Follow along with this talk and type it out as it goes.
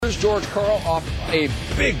Here's George Karl off a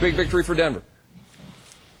big victory for Denver.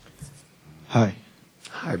 Hi.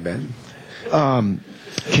 Hi, Ben.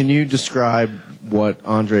 Can you describe what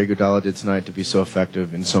Andre Iguodala did tonight to be so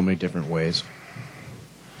effective in so many different ways?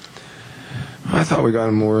 I thought we got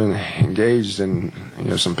him more engaged in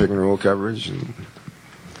some pick and roll coverage, and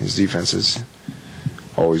his defense has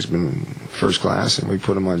always been first class, and we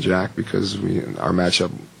put him on Jack because our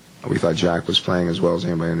matchup, we thought Jack was playing as well as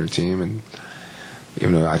anybody on their team, and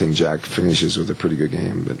even though I think Jack finishes with a pretty good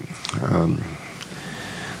game, but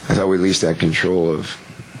I thought we at least had control of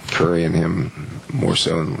Curry and him more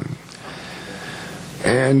so.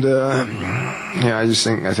 And I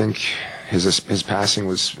think his passing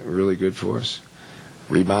was really good for us.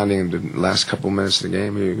 Rebounding in the last couple minutes of the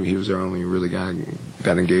game, he was our only really guy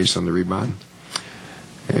got engaged on the rebound.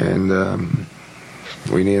 And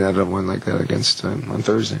we needed another one like that against on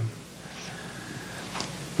Thursday.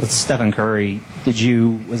 With Stephen Curry, were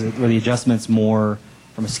the adjustments more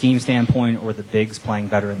from a scheme standpoint, or the bigs playing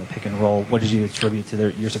better in the pick and roll? What did you attribute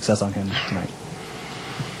to your success on him tonight?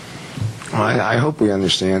 Well, I hope we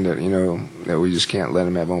understand that that we just can't let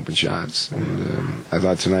him have open shots. And I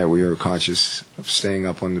thought tonight we were conscious of staying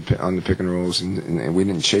up on the pick and rolls, and we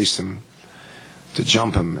didn't chase him to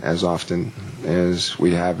jump him as often as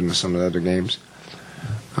we have in some of the other games.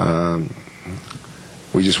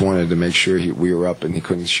 We just wanted to make sure we were up and he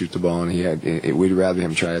couldn't shoot the ball, and we'd rather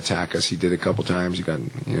him try to attack us. He did a couple times. He got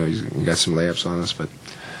some layups on us, but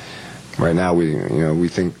right now we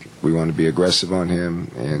think we want to be aggressive on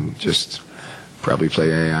him and just probably play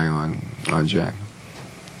AI on Jack.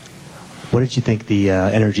 What did you think the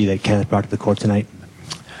energy that Kenneth brought to the court tonight?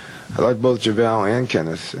 I liked both JaVale and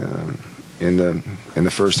Kenneth in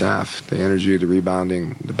the first half. The energy, the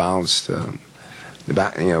rebounding, the bounce. We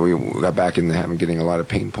got back into getting a lot of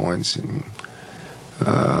paint points, and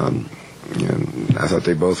I thought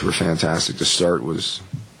they both were fantastic. The start was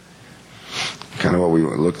kind of what we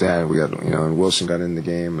looked at. We got and Wilson got in the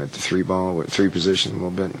game at the three position a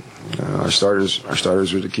little bit. Our starters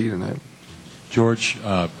were the key tonight. George,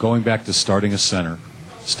 going back to starting a center,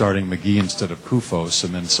 starting McGee instead of Kufos,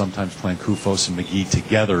 and then sometimes playing Kufos and McGee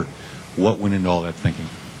together, what went into all that thinking?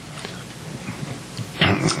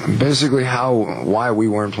 Basically, why we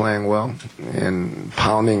weren't playing well, and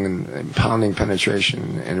pounding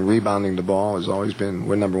penetration and rebounding the ball has always been.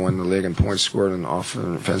 We're number one in the league in points scored and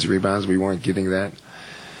offensive rebounds. We weren't getting that,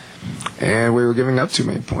 and we were giving up too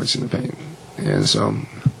many points in the paint. And so,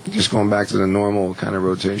 just going back to the normal kind of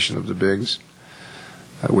rotation of the bigs.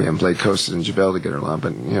 We haven't played Costa and JaVale together a lot,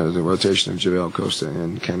 but the rotation of JaVale, Costa,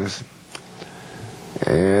 and Kenneth,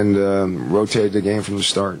 and rotated the game from the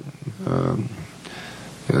start.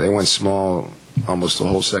 They went small almost the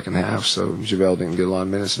whole second half, so JaVale didn't get a lot of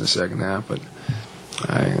minutes in the second half, but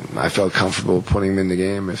I felt comfortable putting him in the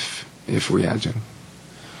game if we had to.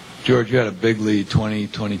 George, you had a big lead,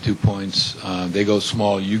 22 points. They go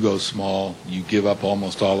small, you go small. You give up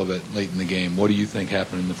almost all of it late in the game. What do you think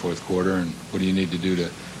happened in the fourth quarter, and what do you need to do to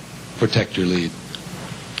protect your lead?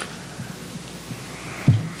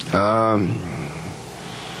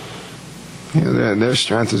 Their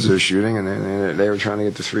strength is their shooting, and they were trying to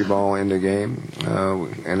get the three ball in the game,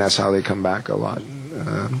 and that's how they come back a lot.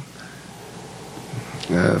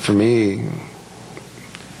 For me,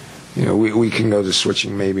 we can go to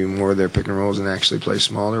switching maybe more of their pick and rolls and actually play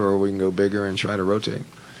smaller, or we can go bigger and try to rotate.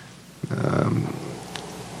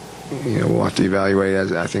 We'll have to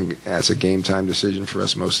evaluate. I think that's a game time decision for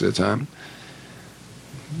us most of the time.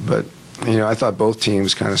 But I thought both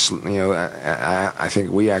teams kind of, I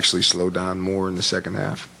think we actually slowed down more in the second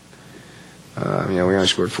half. We only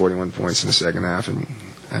scored 41 points in the second half, and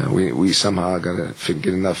we somehow got to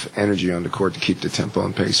get enough energy on the court to keep the tempo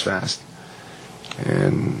and pace fast.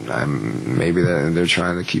 And maybe they're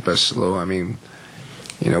trying to keep us slow. I mean,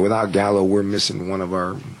 without Gallo, we're missing one of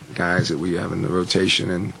our guys that we have in the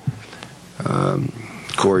rotation, and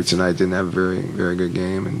Corey tonight didn't have a very, very good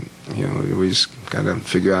game, and we just got to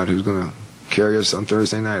figure out who's going to carry us on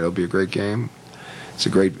Thursday night. It'll be a great game. It's a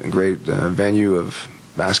great venue of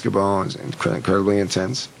basketball. It's incredibly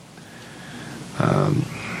intense,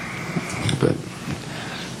 but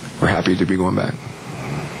we're happy to be going back.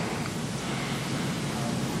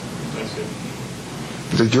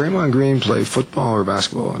 Did Draymond Green play football or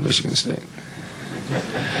basketball at Michigan State?